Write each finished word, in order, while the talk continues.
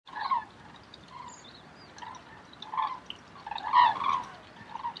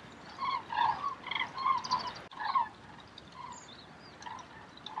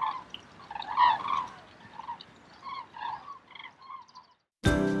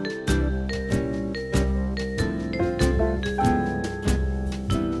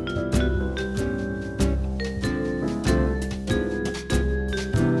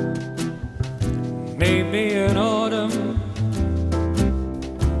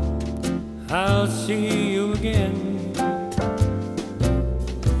I'll see you again.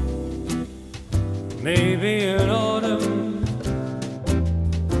 Maybe in autumn,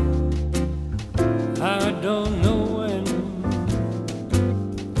 I don't know when.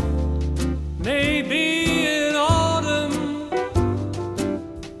 Maybe in autumn,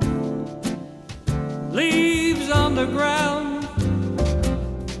 leaves on the ground.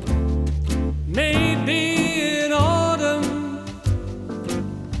 Maybe in autumn,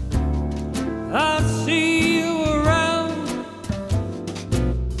 I'll see you around.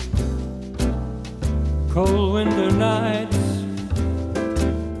 Cold winter nights,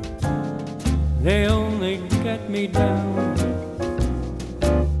 they only get me down.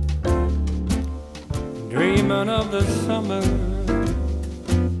 Dreaming of the summer,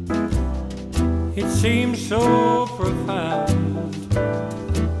 it seems so profound.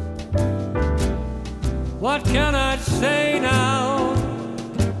 What can I say now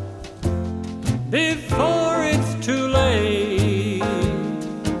before it's too late?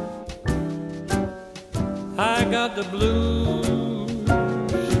 I got the blues,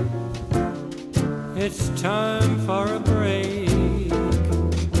 it's time for a break.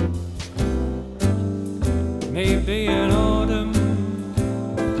 Maybe in autumn,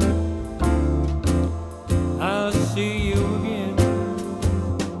 I'll see you again.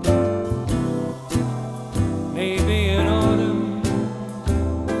 Maybe in autumn,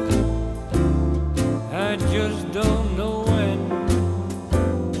 I just don't know when.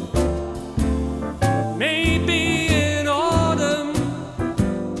 Maybe in autumn,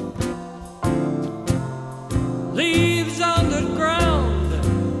 leaves on the ground.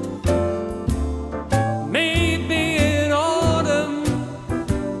 Maybe in autumn,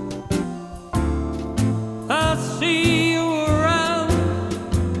 I'll see you around.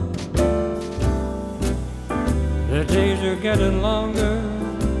 The days are getting longer,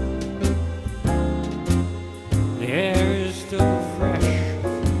 the air is still fresh.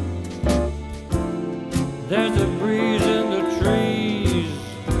 There's a breeze in the trees,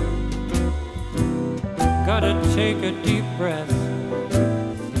 gotta take a deep breath.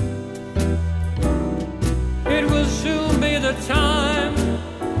 It will soon be the time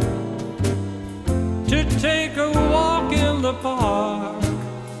to take a walk in the park.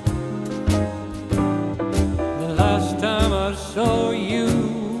 The last time I saw you,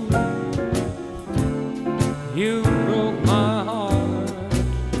 you broke my heart.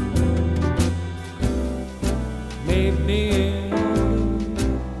 Maybe in autumn,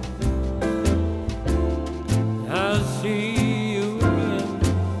 I'll see you again.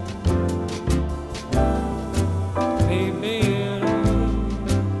 Maybe in autumn,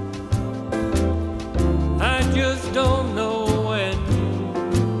 I just don't know when.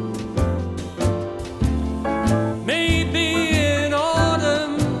 Maybe in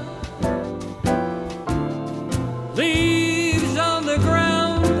autumn, leaves on the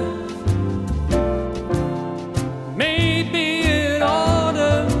ground. Maybe in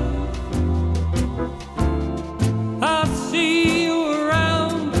autumn, I'll see you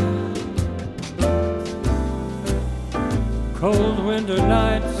around. Cold winter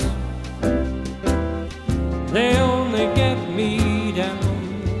nights, they only get me down.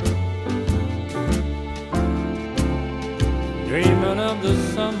 Dreaming of the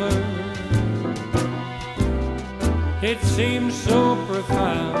summer, it seems so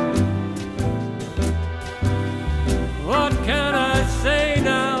profound. What can I say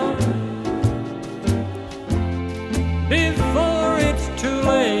now before it's too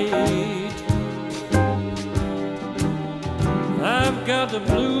late? I've got the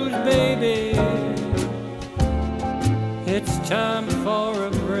blues, baby, it's time for a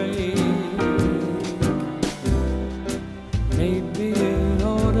break. Maybe in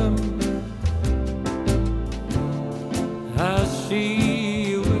autumn, I'll see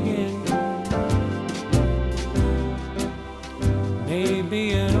you again.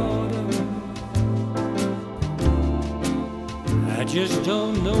 Maybe in autumn, I just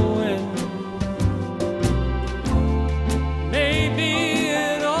don't know when. Maybe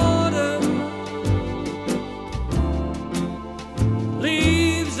in autumn,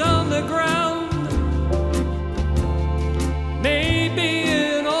 leaves on the ground. Maybe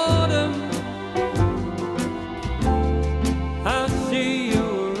in autumn, I'll see you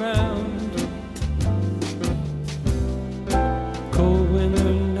around. Cold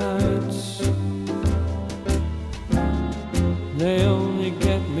winter nights, they only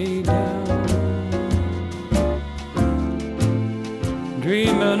get me down.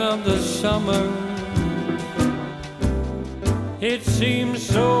 Dreaming of the summer, it seems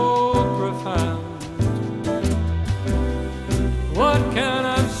so profound. What can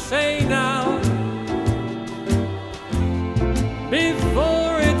I say now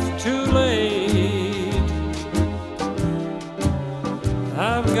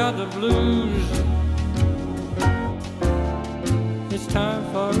blues. It's time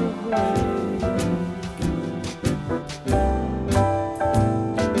for a break.